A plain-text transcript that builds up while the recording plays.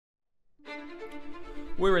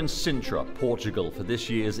We're in Sintra, Portugal, for this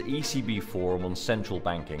year's ECB Forum on Central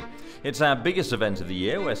Banking. It's our biggest event of the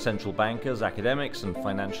year, where central bankers, academics and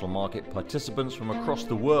financial market participants from across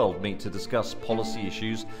the world meet to discuss policy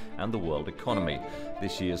issues and the world economy.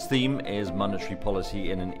 This year's theme is monetary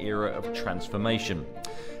policy in an era of transformation.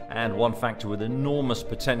 And one factor with enormous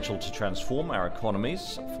potential to transform our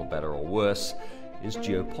economies, for better or worse, is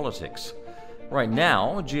geopolitics. Right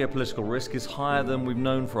now, geopolitical risk is higher than we've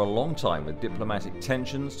known for a long time, with diplomatic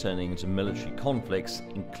tensions turning into military conflicts,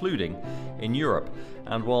 including in Europe.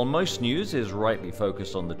 And while most news is rightly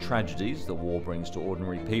focused on the tragedies the war brings to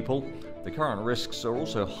ordinary people, the current risks are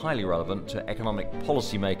also highly relevant to economic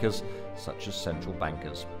policymakers such as central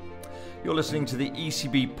bankers. You're listening to the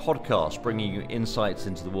ECB Podcast, bringing you insights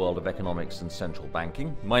into the world of economics and central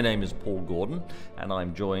banking. My name is Paul Gordon, and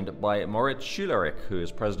I'm joined by Moritz Schularick, who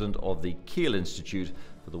is president of the Kiel Institute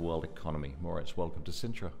for the World Economy. Moritz, welcome to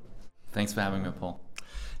Sintra. Thanks for having me, Paul.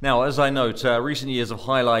 Now, as I note, recent years have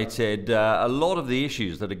highlighted a lot of the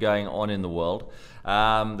issues that are going on in the world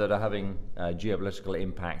that are having geopolitical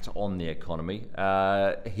impact on the economy.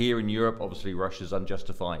 Here in Europe, obviously, Russia's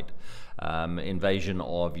unjustified invasion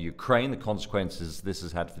of Ukraine. The consequences this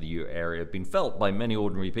has had for the euro area have been felt by many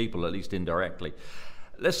ordinary people, at least indirectly.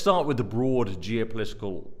 Let's start with the broad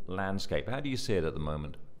geopolitical landscape. How do you see it at the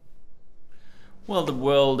moment? Well, the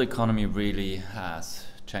world economy really has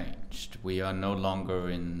changed. We are no longer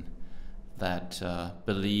in that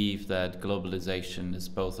belief that globalization is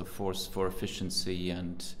both a force for efficiency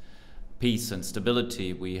and peace and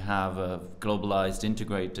stability. We have a globalized,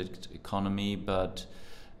 integrated economy, but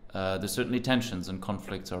there's certainly tensions and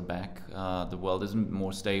conflicts are back. The world isn't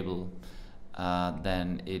more stable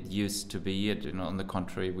than it used to be. On the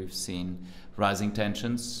contrary, we've seen rising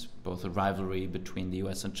tensions, both a rivalry between the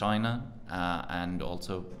US and China, and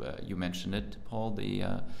also, you mentioned it, Paul,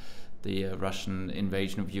 the Russian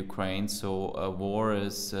invasion of Ukraine. So a war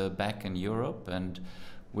is back in Europe, and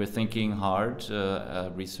we're thinking hard,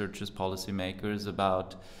 researchers, policymakers,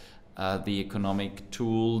 about the economic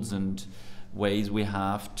tools and ways we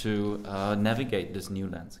have to navigate this new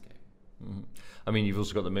landscape. Mm-hmm. I mean, you've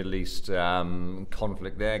also got the Middle East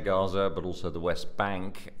conflict there, Gaza, but also the West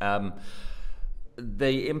Bank.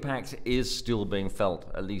 The impact is still being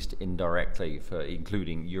felt, at least indirectly, for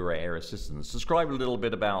including euro area citizens. Describe a little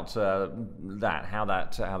bit about how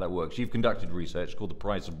that works. You've conducted research called The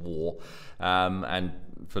Price of War, and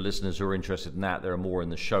for listeners who are interested in that, there are more in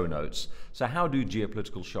the show notes. So, how do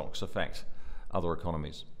geopolitical shocks affect other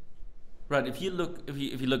economies? Right. If you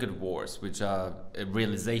look at wars, which are a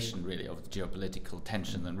realization really of geopolitical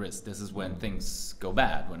tension and risk, this is when things go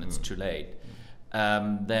bad, when it's too late.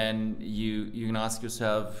 Then you can ask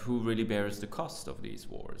yourself, who really bears the cost of these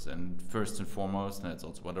wars? And first and foremost, and that's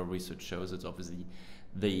also what our research shows, it's obviously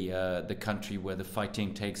the country where the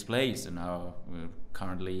fighting takes place, and now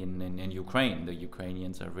currently in Ukraine. The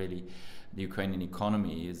Ukrainians are really, the Ukrainian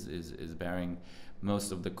economy is bearing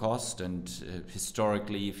most of the cost, and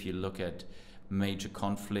historically, if you look at major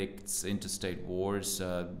conflicts, interstate wars,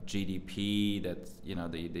 GDP, that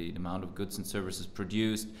the amount of goods and services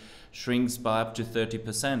produced shrinks by up to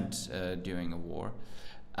 30% during a war.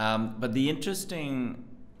 But the interesting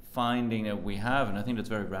finding that we have, and I think that's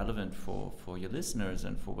very relevant for your listeners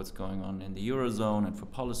and for what's going on in the Eurozone and for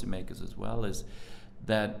policymakers as well, is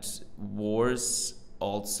that wars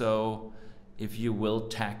also, if you will,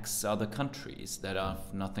 tax other countries that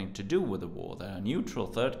have nothing to do with the war, that are neutral,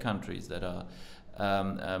 third countries that are,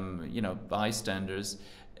 bystanders,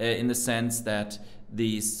 in the sense that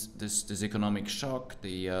this economic shock,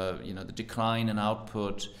 the decline in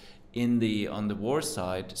output on the war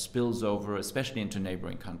side spills over, especially into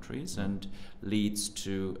neighboring countries, and leads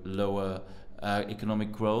to lower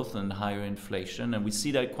economic growth and higher inflation. And we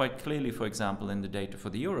see that quite clearly, for example, in the data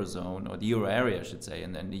for the Eurozone, or the Euro area, I should say,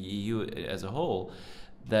 and then the EU as a whole,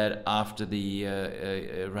 that after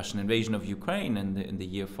the Russian invasion of Ukraine and in the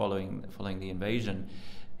year following the invasion,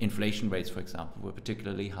 inflation rates, for example, were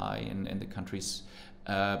particularly high in the countries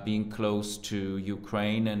being close to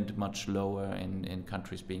Ukraine and much lower in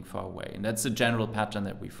countries being far away. And that's a general pattern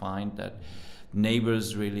that we find, that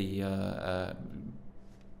neighbors really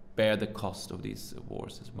bear the cost of these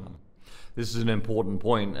wars as well. This is an important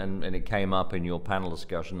point, and it came up in your panel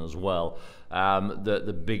discussion as well.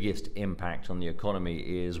 The biggest impact on the economy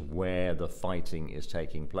is where the fighting is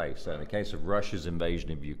taking place. So in the case of Russia's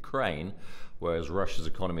invasion of Ukraine, whereas Russia's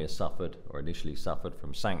economy has suffered, or initially suffered,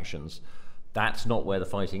 from sanctions, that's not where the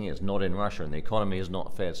fighting is, not in Russia, and the economy has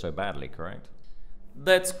not fared so badly, correct?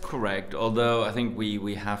 That's correct, although I think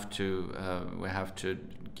we have to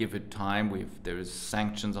give it time. There is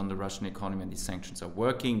sanctions on the Russian economy, and these sanctions are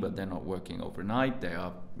working, but they're not working overnight. They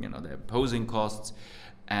are, they're imposing costs,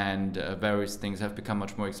 and various things have become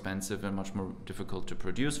much more expensive and much more difficult to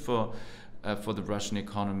produce for the Russian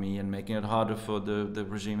economy, and making it harder for the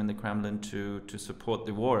regime in the Kremlin to support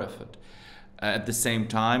the war effort. At the same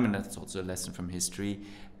time, and that's also a lesson from history,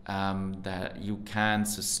 that you can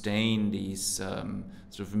sustain these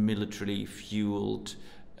sort of militarily fueled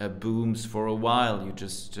booms for a while. You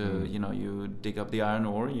just you dig up the iron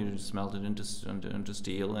ore, you smelt it into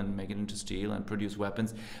steel and make it into steel and produce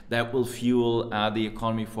weapons that will fuel the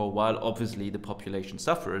economy for a while. Obviously the population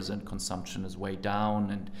suffers and consumption is way down,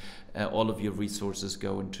 and all of your resources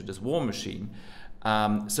go into this war machine.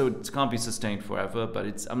 So it can't be sustained forever,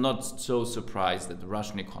 but I'm not so surprised that the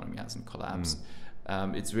Russian economy hasn't collapsed.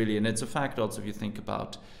 It's really, and it's a fact also if you think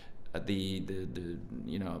about after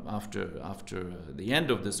the end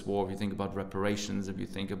of this war, if you think about reparations, if you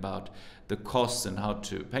think about the costs and how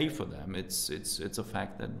to pay for them, it's a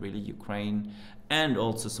fact that really Ukraine and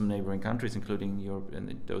also some neighboring countries, including Europe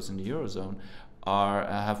and those in the Eurozone,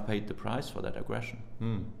 have paid the price for that aggression.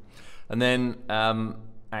 And then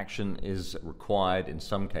action is required in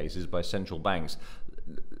some cases by central banks.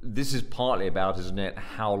 This is partly about, isn't it,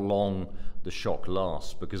 how long the shock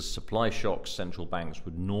lasts, because supply shocks central banks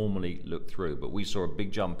would normally look through, but we saw a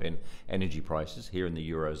big jump in energy prices here in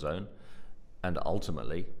the Eurozone, and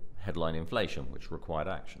ultimately headline inflation, which required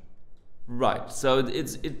action. Right, so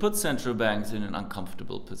it puts central banks in an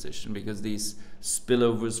uncomfortable position, because these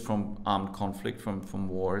spillovers from armed conflict, from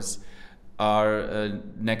wars, are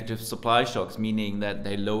negative supply shocks, meaning that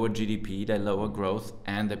they lower GDP, they lower growth,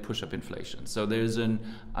 and they push up inflation. So there's an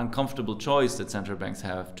uncomfortable choice that central banks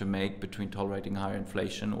have to make between tolerating higher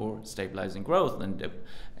inflation or stabilizing growth and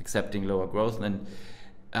accepting lower growth. And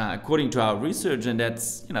according to our research, and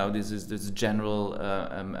that's, this is general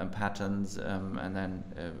patterns, and then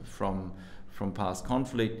from past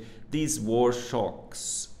conflict, these war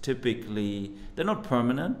shocks typically, they're not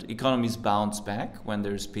permanent. Economies bounce back when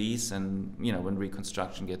there's peace and when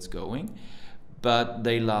reconstruction gets going, but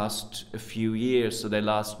they last a few years, so they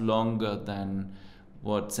last longer than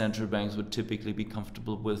what central banks would typically be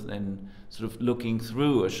comfortable with in sort of looking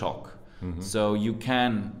through a shock. So you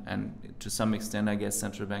can, and to some extent I guess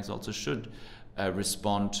central banks also should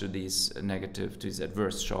respond to these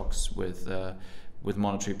adverse shocks with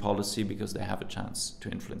monetary policy, because they have a chance to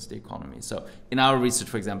influence the economy. So in our research,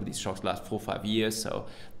 for example, these shocks last 4 or 5 years, so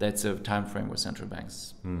that's a time frame where central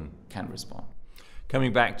banks can respond.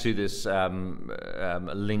 Coming back to this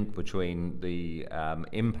link between the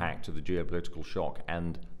impact of the geopolitical shock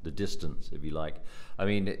and the distance, if you like. I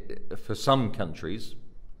mean, for some countries,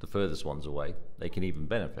 the furthest ones away, they can even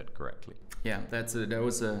benefit correctly. Yeah, that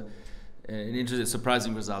was an interesting,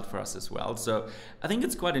 surprising result for us as well. So I think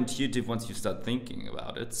it's quite intuitive once you start thinking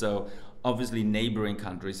about it. So obviously neighboring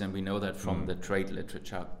countries, and we know that from the trade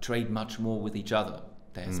literature, trade much more with each other.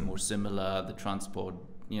 There's more similar, the transport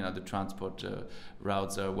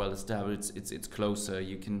routes are well established, it's closer.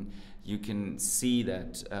 You can see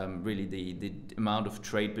that really the amount of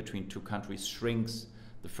trade between two countries shrinks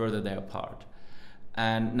the further they're apart.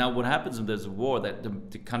 And now what happens when there's a war, that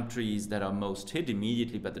the countries that are most hit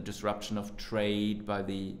immediately by the disruption of trade, by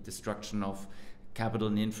the destruction of capital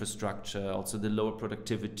and infrastructure, also the lower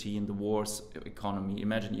productivity in the war's economy.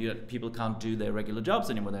 Imagine people can't do their regular jobs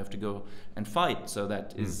anymore, they have to go and fight. So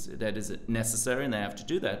that is necessary, and they have to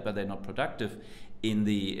do that, but they're not productive in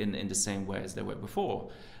the same way as they were before.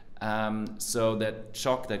 So that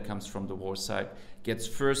shock that comes from the war side gets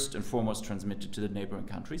first and foremost transmitted to the neighboring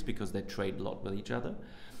countries, because they trade a lot with each other.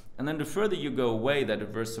 And then the further you go away, that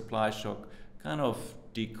adverse supply shock kind of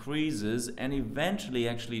decreases and eventually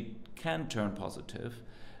actually can turn positive,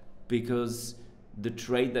 because the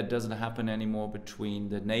trade that doesn't happen anymore between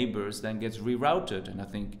the neighbors then gets rerouted. And I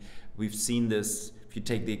think we've seen this, if you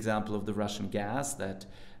take the example of the Russian gas, that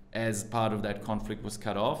as part of that conflict was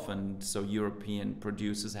cut off, and so European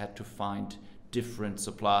producers had to find different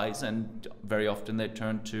supplies, and very often they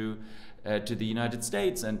turned to the United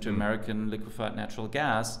States and to American liquefied natural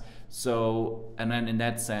gas. So, and then in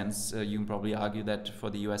that sense, you can probably argue that for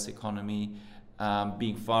the US economy,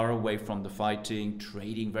 being far away from the fighting,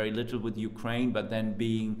 trading very little with Ukraine, but then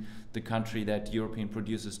being the country that European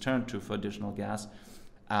producers turned to for additional gas,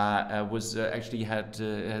 has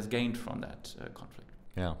gained from that conflict.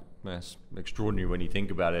 Yeah, that's extraordinary when you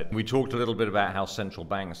think about it. We talked a little bit about how central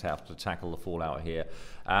banks have to tackle the fallout here.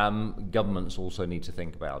 Governments also need to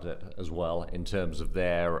think about it as well in terms of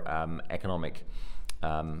their economic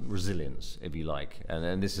resilience, if you like,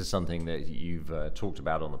 and this is something that you've talked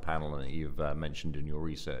about on the panel and that you've mentioned in your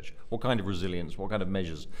research. What kind of resilience, what kind of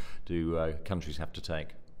measures do countries have to take?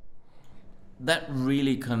 That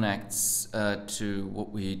really connects to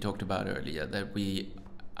what we talked about earlier, that we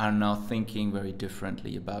are now thinking very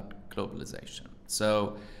differently about globalization.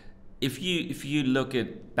 So if you look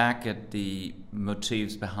back at the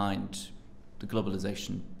motives behind the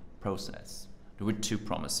globalization process, there were two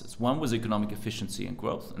promises. One was economic efficiency and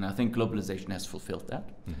growth, and I think globalization has fulfilled that.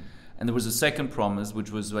 Mm-hmm. And there was a second promise, which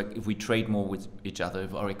was like, if we trade more with each other,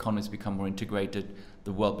 if our economies become more integrated,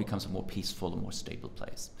 the world becomes a more peaceful and more stable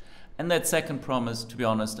place. And that second promise, to be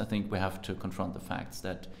honest, I think we have to confront the facts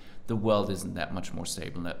that the world isn't that much more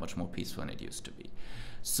stable and that much more peaceful than it used to be.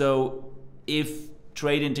 So if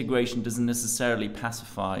trade integration doesn't necessarily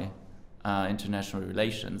pacify international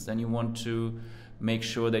relations, then you want to make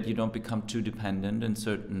sure that you don't become too dependent in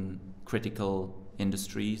certain critical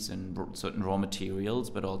industries and certain raw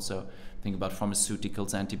materials, but also think about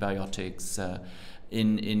pharmaceuticals, antibiotics,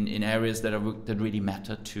 in areas that really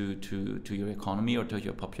matter to your economy or to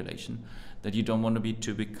your population, that you don't want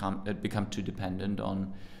to become too dependent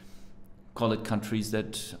on, call it, countries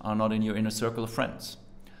that are not in your inner circle of friends.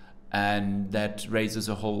 And that raises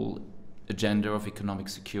a whole agenda of economic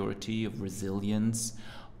security, of resilience,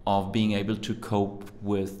 of being able to cope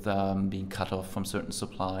with being cut off from certain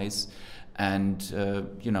supplies, and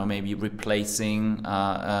maybe replacing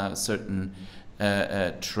certain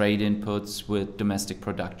trade inputs with domestic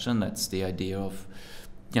production. That's the idea of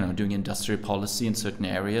doing industrial policy in certain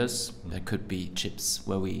areas. There could be chips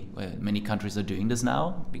where many countries are doing this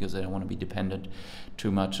now because they don't want to be dependent too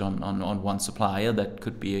much on one supplier that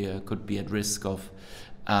could be at risk of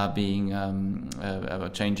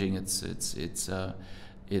changing its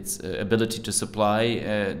ability to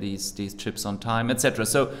supply these chips on time, etc.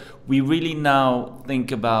 So we really now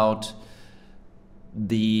think about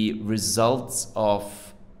the results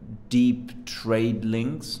of deep trade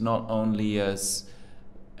links, not only as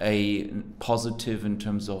a positive in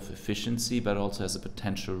terms of efficiency, but also as a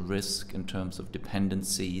potential risk in terms of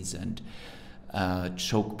dependencies and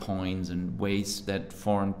choke points and ways that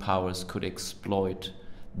foreign powers could exploit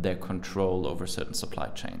their control over certain supply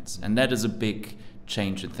chains. And that is a big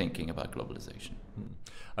change in thinking about globalization.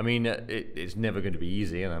 I mean, it's never going to be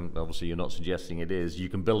easy, and obviously you're not suggesting it is. You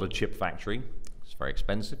can build a chip factory. It's very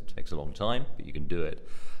expensive, takes a long time, but you can do it.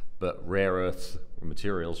 But rare earth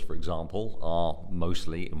materials, for example, are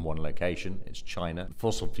mostly in one location. It's China.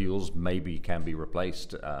 Fossil fuels maybe can be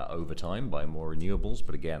replaced over time by more renewables,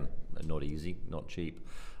 but again, not easy, not cheap.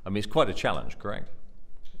 I mean, it's quite a challenge, correct?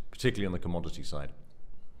 Particularly on the commodity side.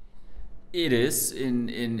 It is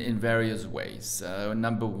in various ways.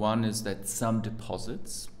 Number one is that some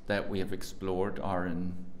deposits that we have explored are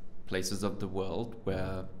in places of the world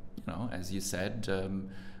where, as you said,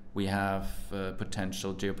 we have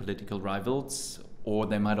potential geopolitical rivals, or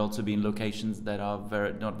they might also be in locations that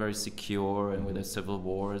are not very secure and where there's civil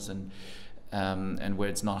wars and where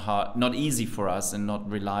it's not easy for us and not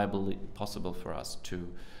reliably possible for us to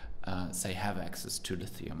say have access to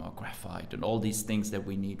lithium or graphite and all these things that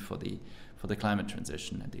we need for the climate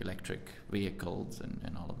transition and the electric vehicles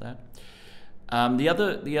and all of that.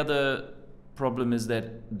 The other problem is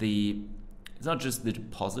that it's not just the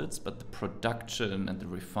deposits, but the production and the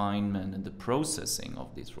refinement and the processing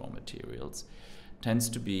of these raw materials tends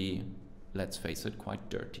to be, let's face it, quite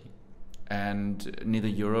dirty. And neither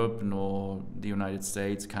Europe nor the United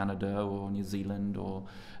States, Canada or New Zealand or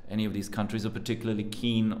any of these countries are particularly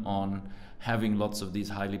keen on having lots of these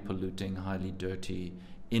highly polluting, highly dirty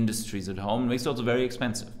industries at home. It makes it also very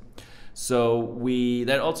expensive. So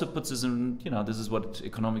that also puts us in, this is what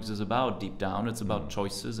economics is about deep down. It's about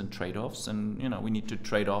choices and trade-offs, and we need to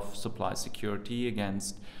trade off supply security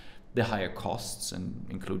against the higher costs, and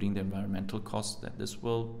including the environmental costs that this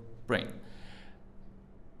will bring.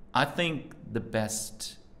 I think the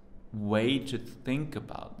best way to think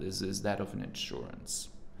about this is that of an insurance.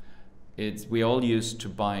 We all used to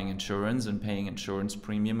buying insurance and paying insurance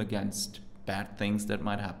premium against bad things that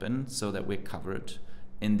might happen, so that we're covered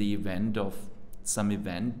in the event of some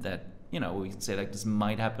event that we can say like this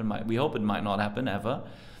might happen. We hope it might not happen ever,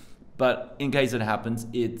 but in case it happens,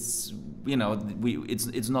 it's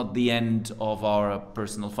it's not the end of our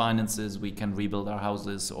personal finances. We can rebuild our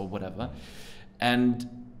houses or whatever. And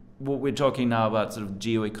what we're talking now about, sort of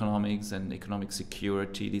geoeconomics and economic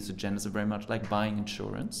security, these agendas are very much like buying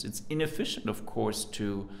insurance. It's inefficient, of course,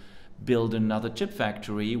 to build another chip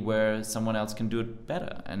factory where someone else can do it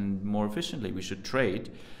better and more efficiently. We should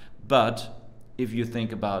trade. But if you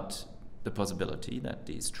think about the possibility that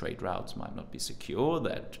these trade routes might not be secure,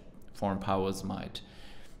 that foreign powers might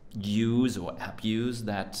use or abuse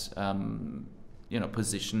that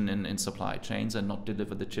position in supply chains and not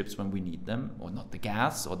deliver the chips when we need them, or not the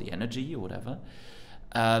gas or the energy or whatever,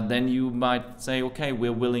 then you might say, okay,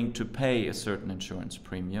 we're willing to pay a certain insurance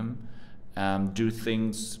premium, do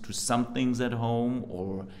some things at home,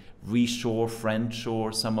 or reshore,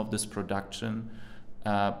 friendshore some of this production,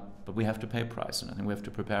 but we have to pay a price, and I think we have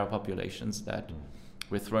to prepare our populations that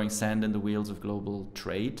we're throwing sand in the wheels of global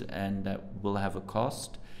trade, and that will have a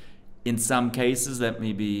cost. In some cases, let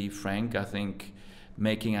me be frank, I think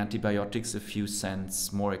making antibiotics a few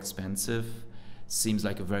cents more expensive seems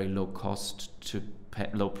like a very low price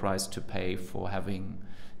to pay for having,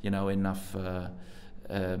 enough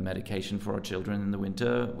medication for our children in the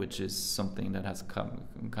winter, which is something that has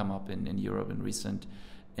come up in Europe in recent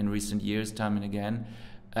years, time and again.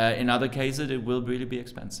 In other cases, it will really be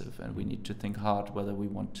expensive, and we need to think hard whether we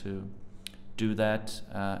want to do that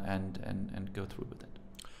and go through with it.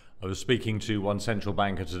 I was speaking to one central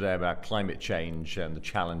banker today about climate change and the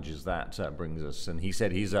challenges that brings us, and he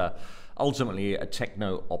said he's ultimately a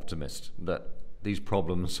techno-optimist, that these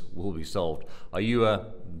problems will be solved. Are you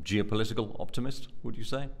a geopolitical optimist, would you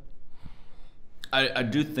say? I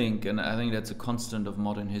do think, and I think that's a constant of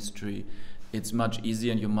modern history, it's much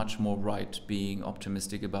easier and you're much more right being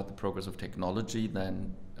optimistic about the progress of technology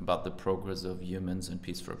than about the progress of humans and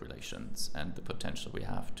peaceful relations and the potential we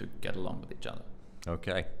have to get along with each other.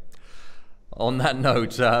 Okay. On that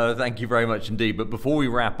note, thank you very much indeed. But before we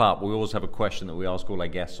wrap up, we always have a question that we ask all our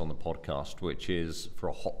guests on the podcast, which is for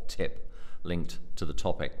a hot tip linked to the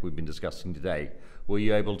topic we've been discussing today. Were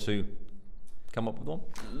you able to come up with one?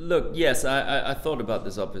 Look, yes, I thought about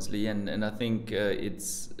this obviously, and I think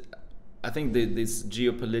these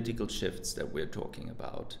geopolitical shifts that we're talking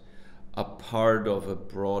about are part of a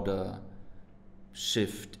broader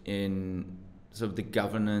shift in sort of the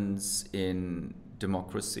governance in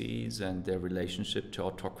democracies and their relationship to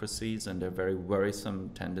autocracies, and their very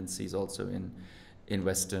worrisome tendencies also in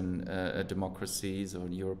Western democracies, or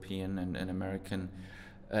European and American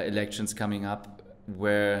elections coming up,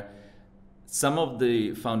 where some of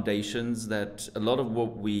the foundations that a lot of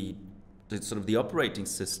the operating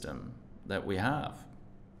system that we have,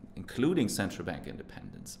 including central bank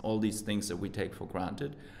independence, all these things that we take for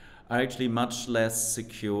granted, are actually much less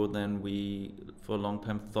secure than we for a long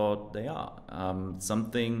time thought they are.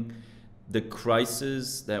 The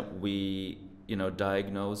crisis that we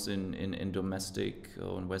diagnose in domestic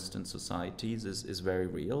or in Western societies is very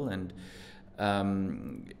real, and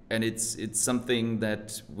it's something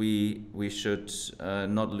that we should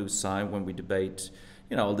not lose sight when we debate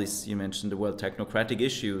all this. You mentioned the world technocratic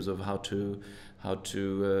issues of how to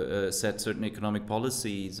set certain economic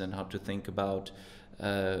policies and how to think about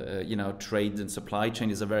trade and supply chain.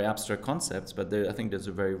 Is a very abstract concepts, but I think there's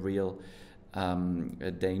a very real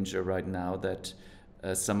danger right now that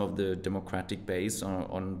some of the democratic base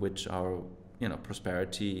on which our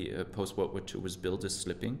prosperity post World War II was built is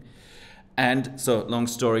slipping. And so, long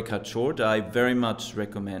story cut short, I very much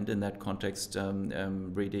recommend in that context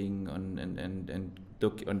reading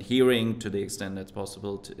and hearing, to the extent that's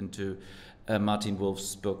possible, into Martin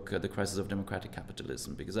Wolf's book, The Crisis of Democratic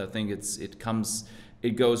Capitalism, because I think it's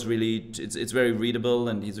very readable,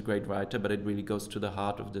 and he's a great writer, but it really goes to the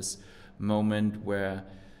heart of this moment where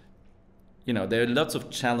there are lots of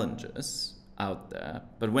challenges out there,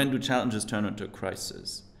 but when do challenges turn into a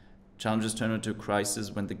crisis? Challenges turn into a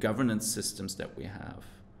crisis when the governance systems that we have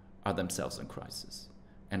are themselves in crisis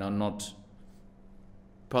and are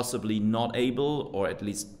possibly not able, or at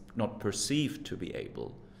least not perceived to be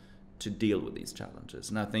able, to deal with these challenges.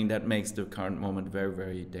 And I think that makes the current moment very,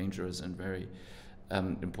 very dangerous and very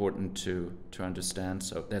important to understand.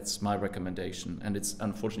 So that's my recommendation, and it's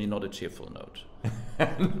unfortunately not a cheerful note.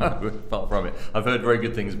 No, far from it. I've heard very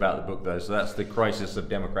good things about the book, though. So that's The Crisis of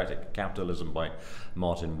Democratic Capitalism by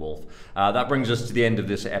Martin Wolf. That brings us to the end of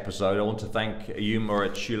this episode. I want to thank you,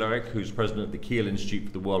 Moritz Schularick, who's president of the Kiel Institute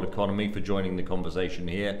for the World Economy, for joining the conversation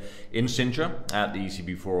here in Sintra at the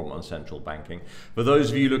ECB Forum on Central Banking. For those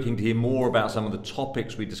of you looking to hear more about some of the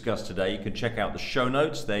topics we discussed today, you can check out the show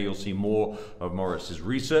notes. There you'll see more of Moritz's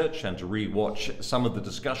research and to re-watch some of the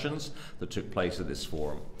discussions that took place at this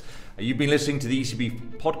forum. You've been listening to the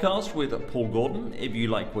ECB Podcast with Paul Gordon. If you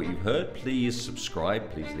like what you've heard, please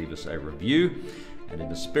subscribe, please leave us a review. And in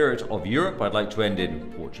the spirit of Europe, I'd like to end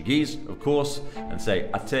in Portuguese, of course, and say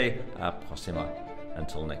até a próxima.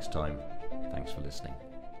 Until next time, thanks for listening.